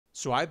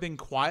So I've been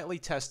quietly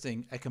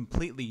testing a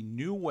completely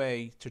new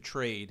way to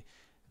trade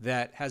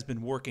that has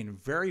been working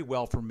very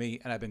well for me,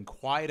 and I've been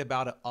quiet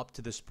about it up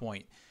to this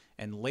point.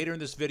 And later in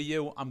this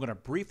video, I'm going to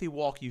briefly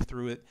walk you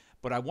through it,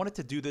 but I wanted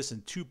to do this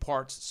in two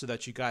parts so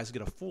that you guys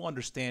get a full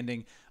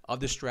understanding of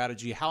the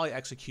strategy, how I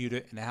execute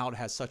it, and how it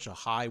has such a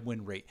high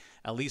win rate,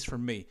 at least for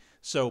me.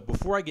 So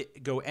before I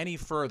go any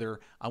further,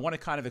 I want to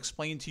kind of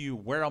explain to you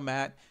where I'm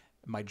at,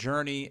 my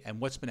journey, and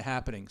what's been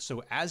happening.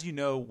 So as you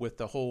know, with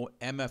the whole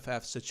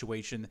MFF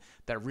situation,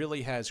 that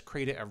really has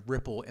created a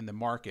ripple in the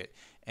market.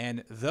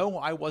 And though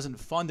I wasn't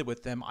funded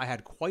with them, I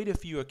had quite a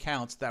few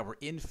accounts that were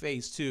in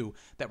phase two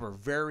that were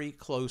very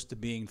close to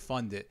being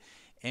funded.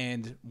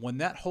 And when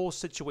that whole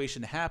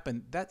situation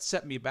happened, that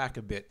set me back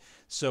a bit.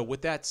 So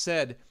with that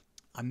said,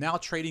 I'm now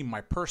trading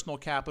my personal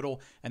capital,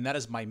 and that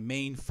is my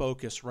main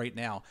focus right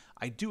now.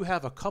 I do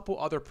have a couple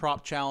other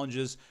prop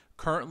challenges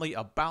currently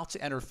about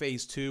to enter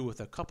phase two with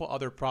a couple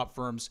other prop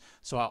firms,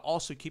 so I'll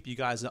also keep you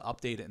guys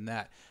updated in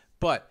that.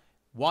 But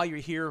while you're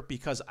here,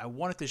 because I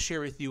wanted to share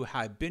with you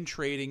how I've been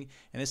trading,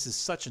 and this is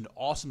such an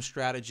awesome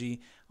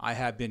strategy. I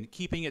have been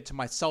keeping it to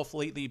myself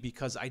lately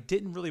because I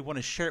didn't really want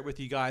to share it with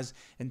you guys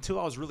until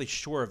I was really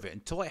sure of it,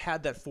 until I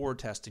had that forward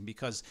testing,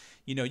 because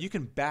you know, you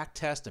can back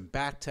test and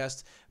back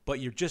test, but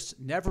you just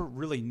never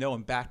really know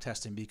in back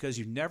testing because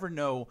you never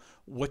know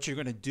what you're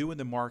going to do in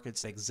the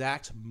market's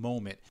exact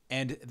moment.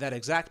 And that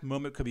exact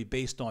moment could be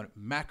based on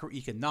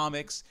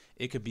macroeconomics.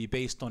 It could be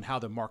based on how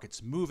the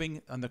market's moving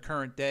on the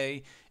current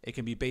day. It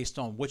can be based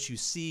on what you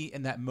see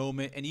in that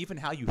moment and even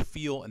how you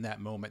feel in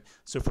that moment.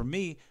 So for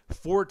me,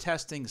 forward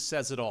testing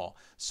says it all.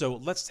 So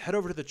let's head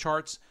over to the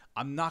charts.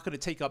 I'm not going to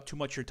take up too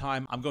much of your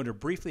time. I'm going to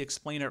briefly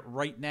explain it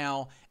right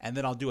now, and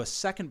then I'll do a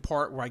second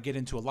part where I get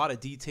into a lot of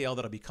detail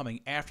that'll be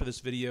coming after this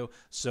video.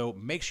 So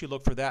make sure you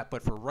look for that.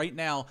 But for right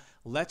now,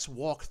 let's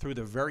walk through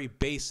the very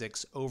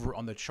basics over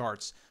on the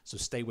charts. So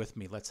stay with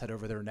me. Let's head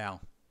over there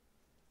now.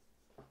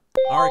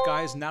 All right,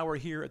 guys, now we're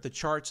here at the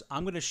charts.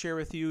 I'm going to share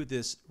with you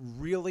this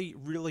really,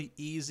 really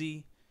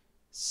easy,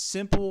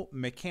 simple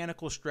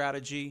mechanical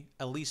strategy,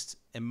 at least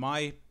in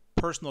my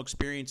personal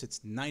experience.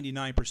 It's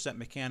 99%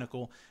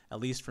 mechanical, at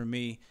least for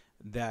me,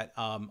 that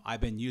I've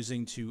been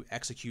using to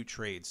execute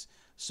trades.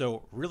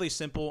 So really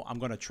simple. I'm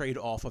going to trade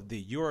off of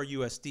the Euro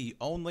USD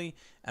only,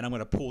 and I'm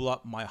going to pull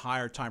up my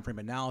higher time frame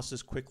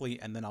analysis quickly,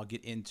 and then I'll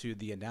get into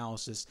the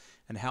analysis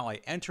and how I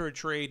enter a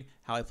trade,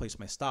 how I place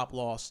my stop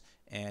loss,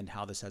 and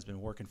how this has been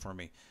working for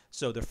me.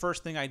 So the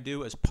first thing I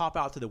do is pop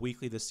out to the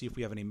weekly to see if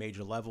we have any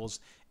major levels,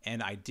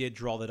 and I did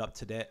draw that up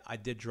today. I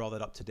did draw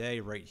that up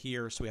today right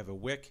here. So we have a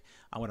wick.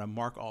 I'm going to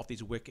mark off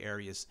these wick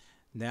areas.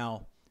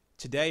 Now,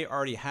 today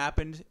already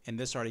happened, and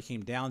this already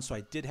came down, so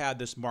I did have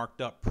this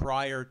marked up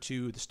prior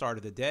to the start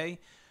of the day.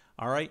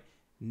 All right,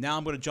 now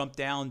I'm going to jump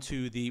down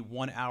to the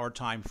 1 hour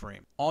time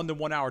frame. On the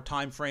 1 hour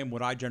time frame,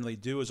 what I generally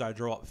do is I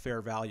draw up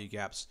fair value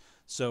gaps.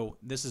 So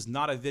this is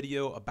not a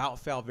video about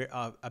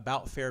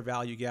fair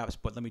value gaps,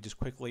 but let me just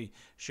quickly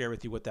share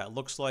with you what that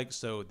looks like.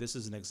 So this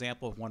is an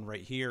example of one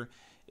right here.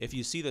 If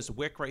you see this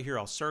wick right here,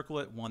 I'll circle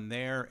it, one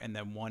there, and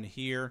then one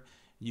here.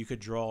 You could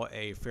draw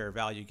a fair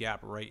value gap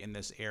right in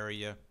this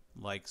area,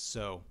 like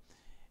so.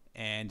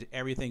 And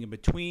everything in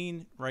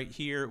between right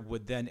here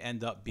would then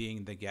end up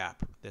being the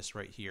gap, this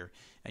right here.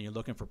 And you're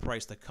looking for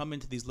price to come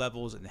into these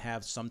levels and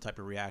have some type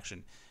of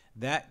reaction.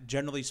 That,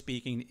 generally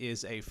speaking,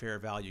 is a fair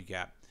value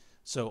gap.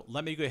 So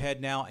let me go ahead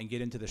now and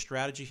get into the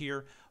strategy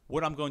here.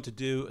 What I'm going to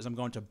do is I'm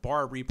going to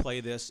bar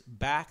replay this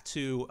back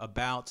to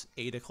about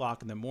 8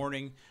 o'clock in the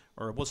morning,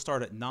 or we'll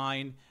start at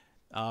 9.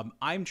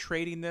 I'm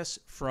trading this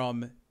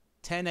from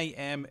 10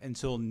 a.m.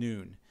 until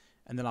noon.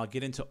 And then I'll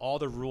get into all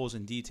the rules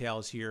and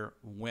details here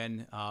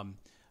when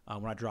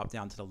I drop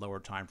down to the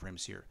lower time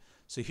frames here.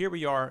 So here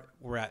we are.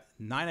 We're at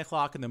 9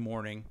 o'clock in the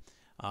morning.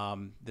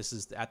 This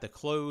is at the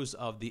close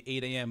of the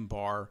 8 a.m.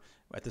 bar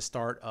at the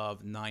start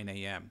of 9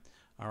 a.m.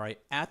 All right.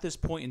 At this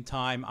point in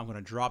time, I'm going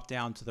to drop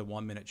down to the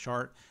 1 minute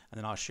chart, and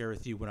then I'll share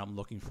with you what I'm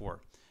looking for.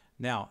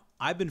 Now,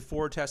 I've been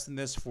forward testing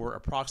this for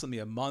approximately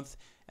a month,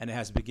 and it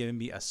has been giving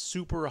me a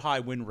super high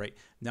win rate.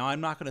 Now,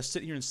 I'm not going to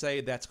sit here and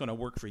say that's going to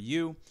work for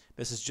you.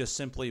 This is just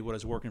simply what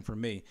is working for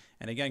me.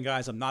 And again,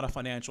 guys, I'm not a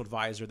financial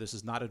advisor. This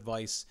is not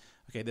advice.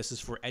 Okay, this is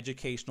for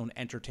educational and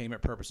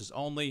entertainment purposes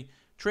only.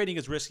 Trading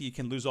is risky. You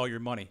can lose all your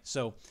money.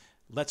 So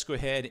let's go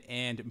ahead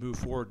and move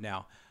forward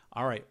now.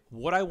 All right,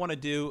 what I want to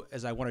do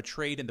is I want to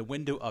trade in the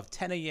window of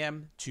 10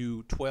 a.m.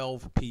 to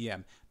 12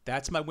 p.m.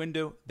 That's my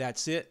window.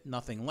 That's it.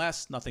 Nothing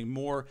less, nothing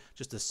more.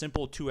 Just a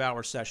simple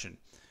 2-hour session.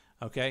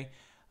 Okay.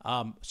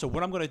 So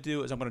what I'm going to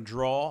do is I'm going to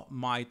draw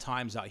my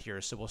times out here.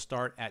 So we'll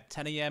start at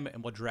 10 a.m.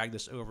 and we'll drag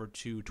this over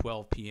to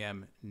 12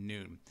 p.m.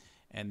 noon.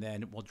 And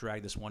then we'll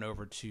drag this one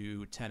over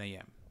to 10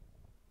 a.m.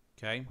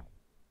 Okay.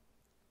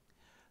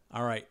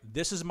 All right.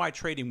 This is my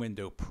trading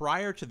window.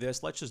 Prior to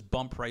this, let's just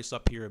bump price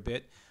up here a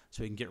bit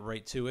so we can get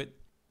right to it.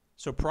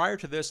 So prior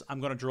to this, I'm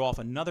going to draw off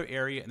another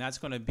area, and that's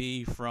going to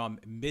be from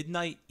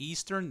midnight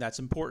Eastern. That's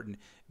important.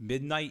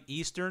 Midnight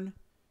Eastern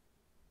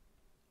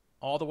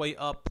all the way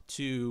up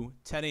to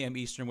 10 a.m.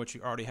 Eastern, which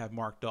you already have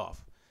marked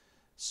off.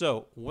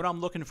 So what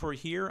I'm looking for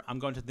here, I'm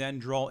going to then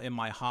draw in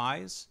my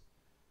highs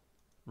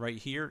right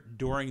here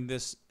during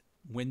this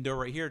window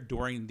right here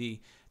during the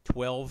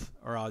 12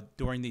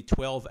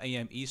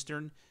 a.m.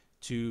 Eastern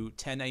to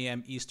 10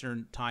 a.m.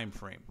 Eastern time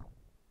frame,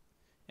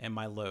 and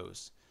my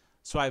lows.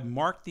 So I've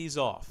marked these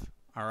off.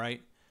 All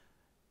right,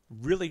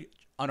 really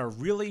on a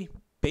really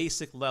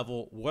basic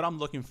level, what I'm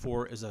looking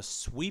for is a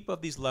sweep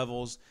of these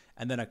levels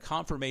and then a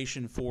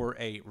confirmation for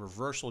a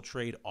reversal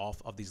trade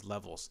off of these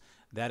levels.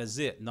 That is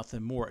it,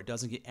 nothing more. It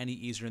doesn't get any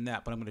easier than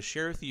that. But I'm going to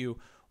share with you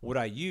what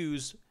I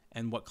use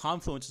and what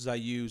confluences I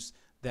use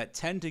that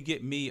tend to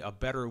get me a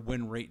better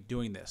win rate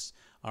doing this.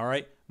 All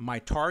right, my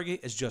target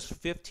is just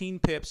 15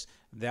 pips.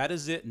 That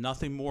is it,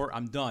 nothing more.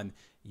 I'm done.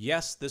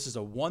 Yes, this is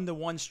a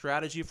one-to-one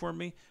strategy for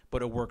me,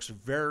 but it works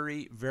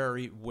very,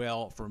 very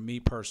well for me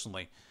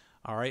personally.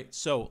 All right,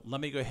 so let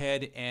me go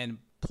ahead and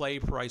play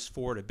price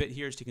forward a bit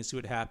here so you can see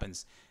what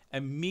happens.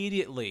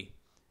 Immediately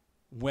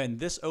when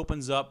this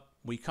opens up,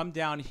 we come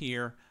down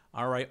here,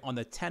 all right, on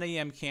the 10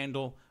 a.m.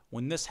 candle.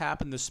 When this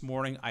happened this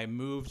morning, I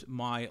moved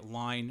my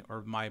line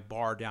or my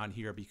bar down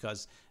here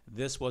because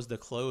this was the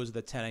close of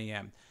the 10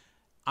 a.m.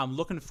 I'm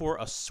looking for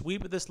a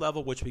sweep at this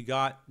level, which we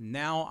got.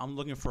 Now I'm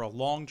looking for a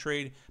long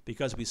trade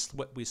because we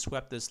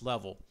swept this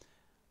level.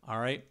 All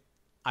right.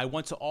 I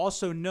want to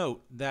also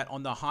note that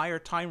on the higher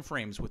time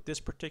frames with this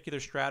particular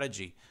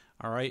strategy,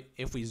 all right,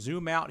 if we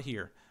zoom out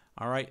here,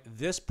 all right,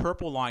 this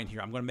purple line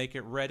here, I'm going to make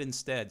it red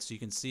instead so you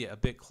can see it a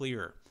bit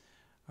clearer.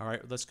 All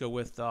right, let's go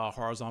with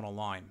horizontal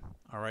line.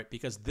 All right,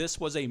 because this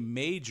was a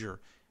major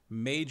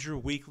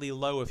weekly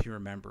low, if you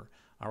remember.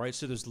 All right,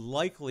 so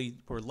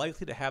we're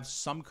likely to have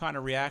some kind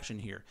of reaction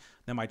here.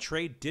 Now, my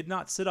trade did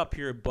not sit up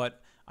here,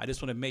 but I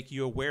just want to make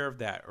you aware of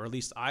that, or at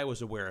least I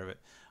was aware of it.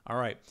 All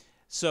right,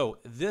 so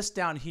this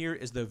down here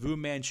is the Fu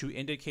Manchu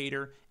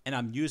indicator, and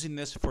I'm using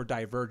this for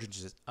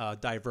divergences.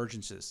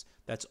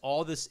 That's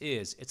all this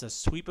is. It's a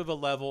sweep of a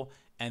level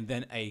and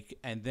then a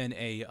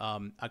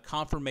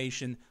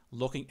confirmation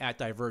looking at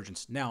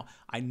divergence. Now,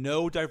 I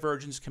know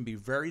divergence can be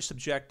very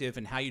subjective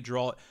in how you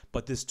draw it,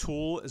 but this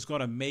tool is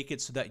going to make it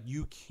so that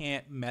you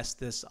can't mess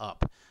this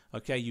up.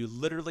 Okay, you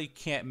literally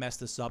can't mess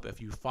this up if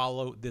you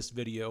follow this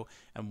video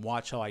and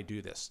watch how I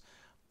do this.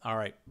 All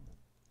right.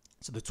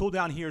 So the tool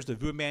down here is the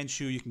Fu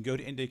Manchu. You can go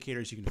to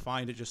indicators. You can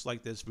find it just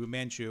like this, Fu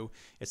Manchu.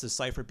 It's the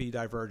Cipher B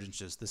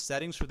divergences. The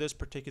settings for this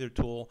particular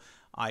tool,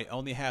 I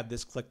only have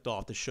this clicked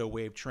off to show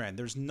wave trend.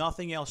 There's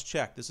nothing else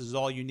checked. This is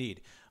all you need.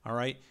 All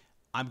right.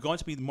 I'm going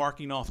to be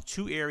marking off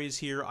two areas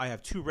here. I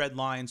have two red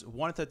lines,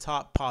 one at the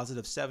top,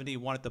 positive 70,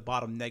 one at the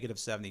bottom, negative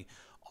 70.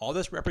 All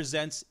this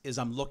represents is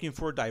I'm looking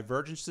for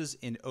divergences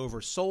in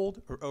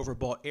oversold or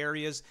overbought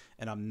areas,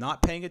 and I'm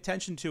not paying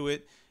attention to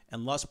it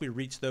unless we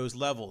reach those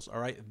levels. All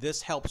right,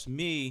 this helps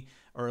me,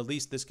 or at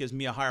least this gives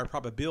me a higher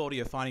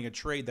probability of finding a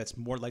trade that's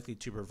more likely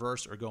to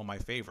reverse or go in my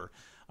favor.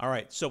 All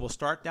right, so we'll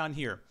start down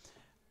here.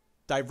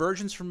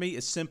 Divergence for me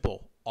is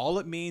simple. All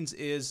it means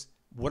is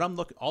what I'm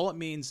looking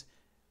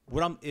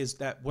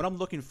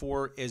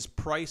for is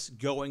price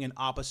going in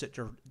opposite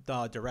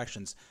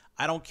directions.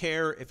 I don't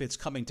care if it's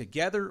coming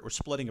together or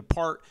splitting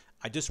apart.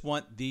 I just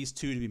want these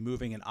two to be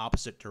moving in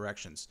opposite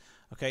directions.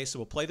 Okay, so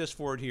we'll play this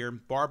forward here,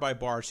 bar by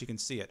bar, so you can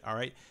see it. All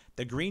right,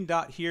 the green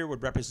dot here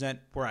would represent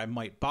where I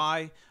might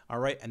buy. All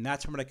right, and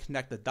that's where I'm going to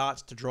connect the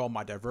dots to draw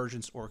my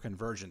divergence or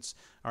convergence.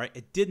 All right,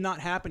 it did not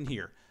happen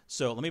here.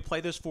 So let me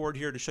play this forward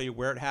here to show you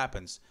where it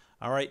happens.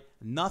 All right,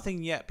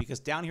 nothing yet, because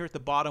down here at the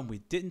bottom, we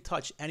didn't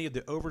touch any of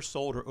the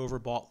oversold or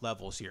overbought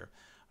levels here.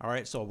 All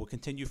right, so we'll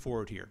continue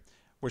forward here.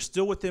 We're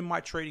still within my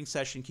trading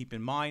session, keep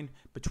in mind,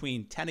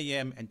 between 10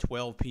 a.m. and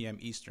 12 p.m.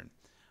 Eastern.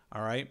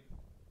 All right.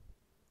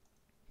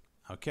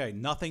 Okay,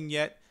 nothing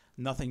yet,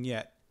 nothing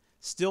yet.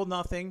 Still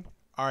nothing.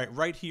 All right,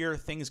 right here,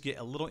 things get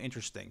a little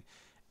interesting.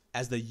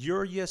 As the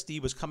Euro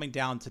USD was coming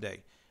down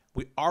today,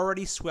 we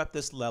already swept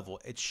this level.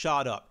 It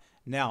shot up.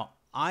 Now,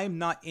 I'm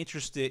not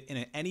interested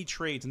in any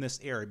trades in this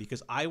area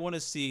because I want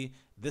to see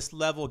this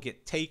level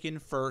get taken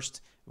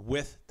first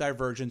with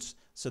divergence,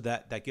 so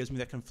that gives me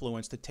that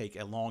confluence to take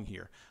a long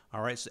here.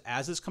 All right, so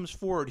as this comes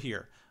forward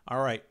here,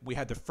 all right, we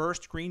had the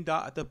first green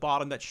dot at the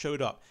bottom that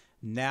showed up.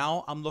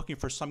 Now I'm looking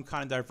for some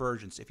kind of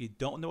divergence. If you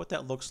don't know what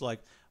that looks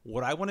like,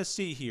 what I want to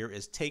see here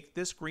is take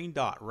this green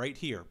dot right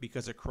here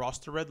because it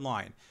crossed the red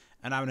line,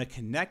 and I'm going to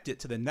connect it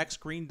to the next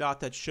green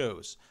dot that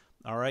shows.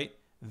 All right.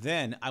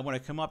 Then I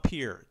want to come up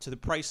here to the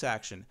price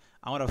action.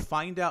 I want to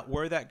find out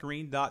where that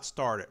green dot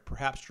started,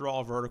 perhaps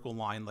draw a vertical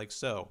line like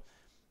so.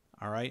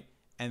 All right.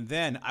 And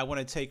then I want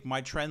to take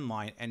my trend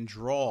line and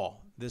draw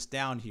this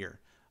down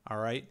here. All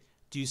right.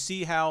 Do you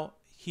see how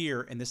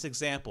here in this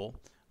example,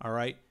 all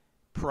right,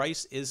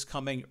 price is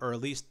coming, or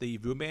at least the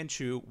Fu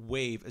Manchu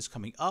wave is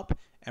coming up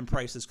and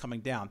price is coming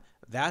down?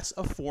 That's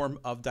a form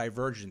of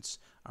divergence.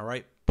 All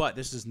right. But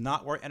this is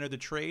not where I entered the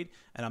trade,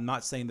 and I'm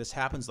not saying this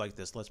happens like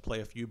this. Let's play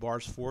a few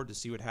bars forward to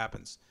see what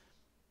happens.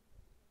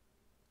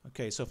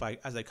 Okay, so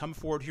as I come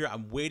forward here,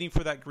 I'm waiting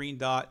for that green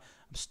dot.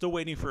 I'm still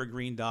waiting for a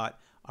green dot.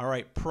 All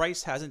right,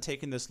 price hasn't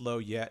taken this low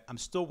yet. I'm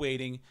still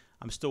waiting.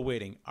 I'm still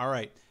waiting. All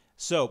right,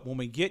 So when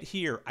we get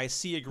here, I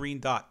see a green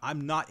dot.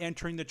 I'm not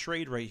entering the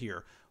trade right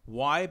here.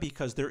 Why?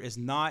 Because there is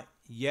not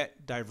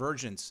yet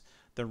divergence.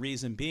 The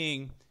reason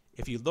being,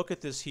 if you look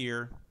at this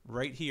here,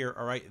 right here,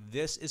 all right,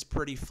 this is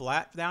pretty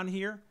flat down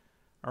here.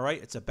 All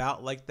right, it's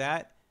about like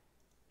that.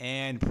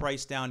 And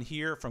price down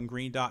here from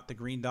green dot to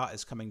green dot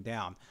is coming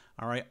down.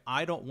 All right,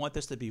 I don't want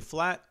this to be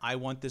flat. I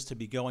want this to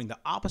be going the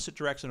opposite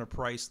direction of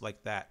price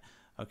like that.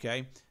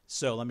 Okay,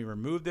 so let me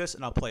remove this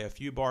and I'll play a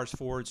few bars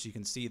forward so you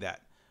can see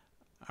that.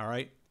 All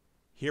right.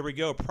 Here we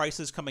go.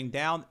 Prices coming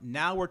down.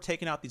 Now we're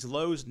taking out these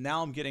lows.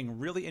 Now I'm getting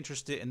really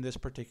interested in this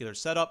particular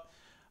setup.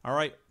 All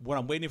right. What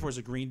I'm waiting for is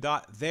a green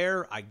dot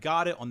there. I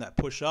got it on that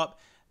push up.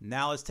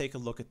 Now let's take a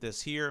look at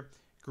this here.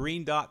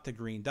 Green dot to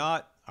green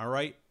dot. All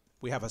right.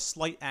 We have a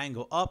slight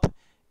angle up.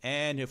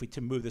 And if we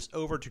move this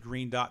over to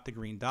green dot,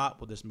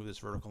 we'll just move this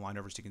vertical line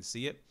over so you can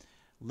see it.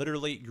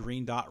 Literally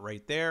green dot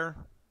right there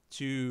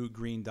to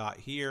green dot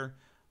here.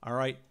 All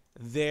right.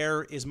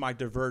 There is my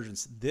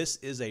divergence. This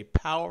is a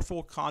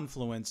powerful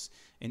confluence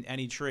in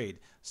any trade.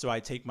 So I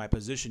take my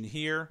position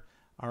here,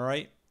 all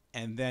right,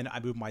 and then I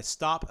move my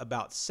stop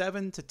about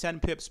 7 to 10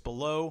 pips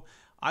below.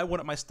 I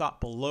wanted my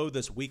stop below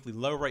this weekly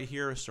low right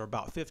here, so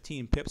about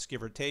 15 pips,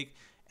 give or take.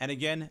 And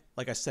again,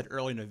 like I said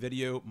earlier in the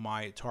video,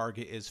 my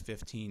target is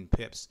 15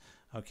 pips,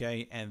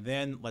 okay? And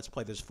then let's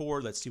play this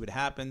forward. Let's see what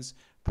happens.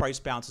 Price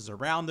bounces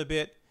around a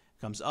bit,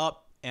 comes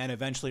up, and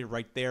eventually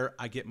right there,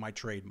 I get my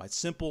trade. My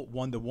simple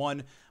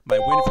one-to-one, my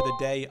win for the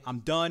day. I'm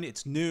done.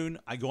 It's noon.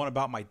 I go on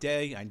about my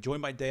day. I enjoy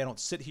my day. I don't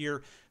sit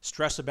here,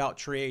 stress about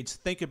trades,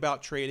 think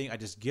about trading. I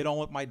just get on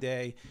with my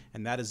day,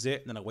 and that is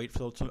it. And then I wait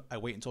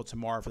until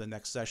tomorrow for the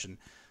next session.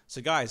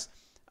 So guys,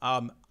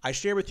 I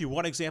share with you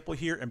one example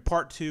here. In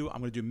part 2, I'm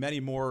going to do many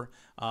more.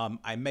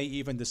 I may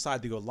even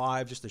decide to go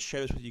live just to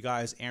share this with you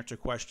guys, answer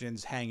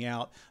questions, hang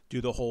out, do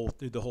the whole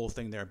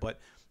thing there. But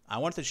I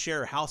wanted to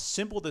share how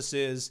simple this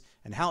is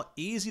and how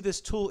easy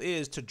this tool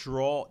is to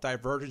draw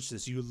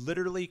divergences. You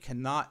literally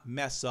cannot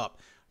mess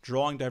up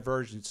drawing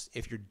divergence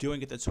if you're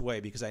doing it this way,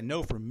 because I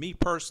know for me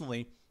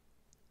personally,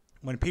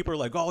 when people are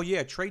like, oh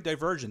yeah, trade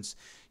divergence,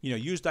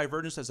 use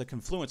divergence as a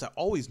confluence, I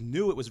always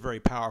knew it was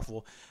very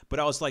powerful, but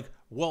I was like,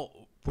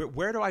 well,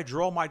 where do I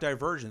draw my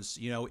divergence?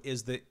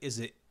 Is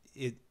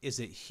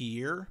it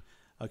here?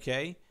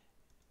 Okay.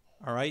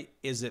 All right.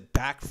 Is it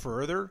back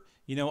further?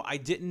 I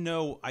didn't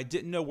know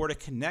where to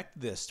connect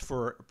this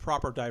for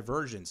proper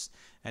divergence.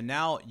 And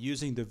now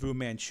using the Fu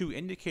Manchu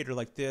indicator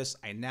like this,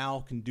 I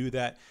now can do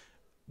that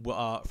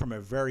from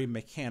a very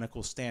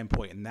mechanical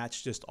standpoint. And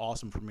that's just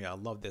awesome for me. I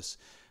love this.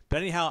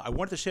 But anyhow, I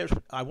wanted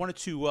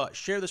to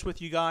share this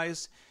with you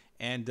guys.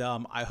 And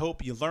I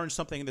hope you learned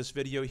something in this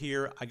video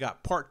here. I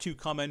got part 2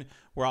 coming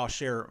where I'll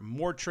share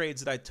more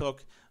trades that I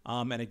took.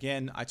 And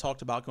again, I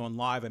talked about going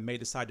live and may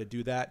decide to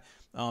do that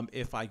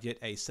if I get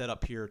a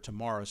setup here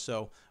tomorrow.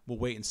 So we'll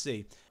wait and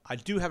see. I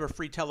do have a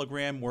free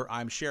Telegram where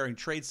I'm sharing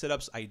trade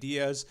setups,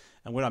 ideas,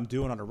 and what I'm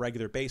doing on a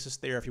regular basis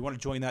there. If you want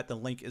to join that, the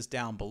link is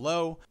down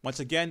below. Once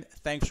again,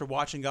 thanks for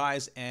watching,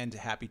 guys, and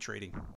happy trading.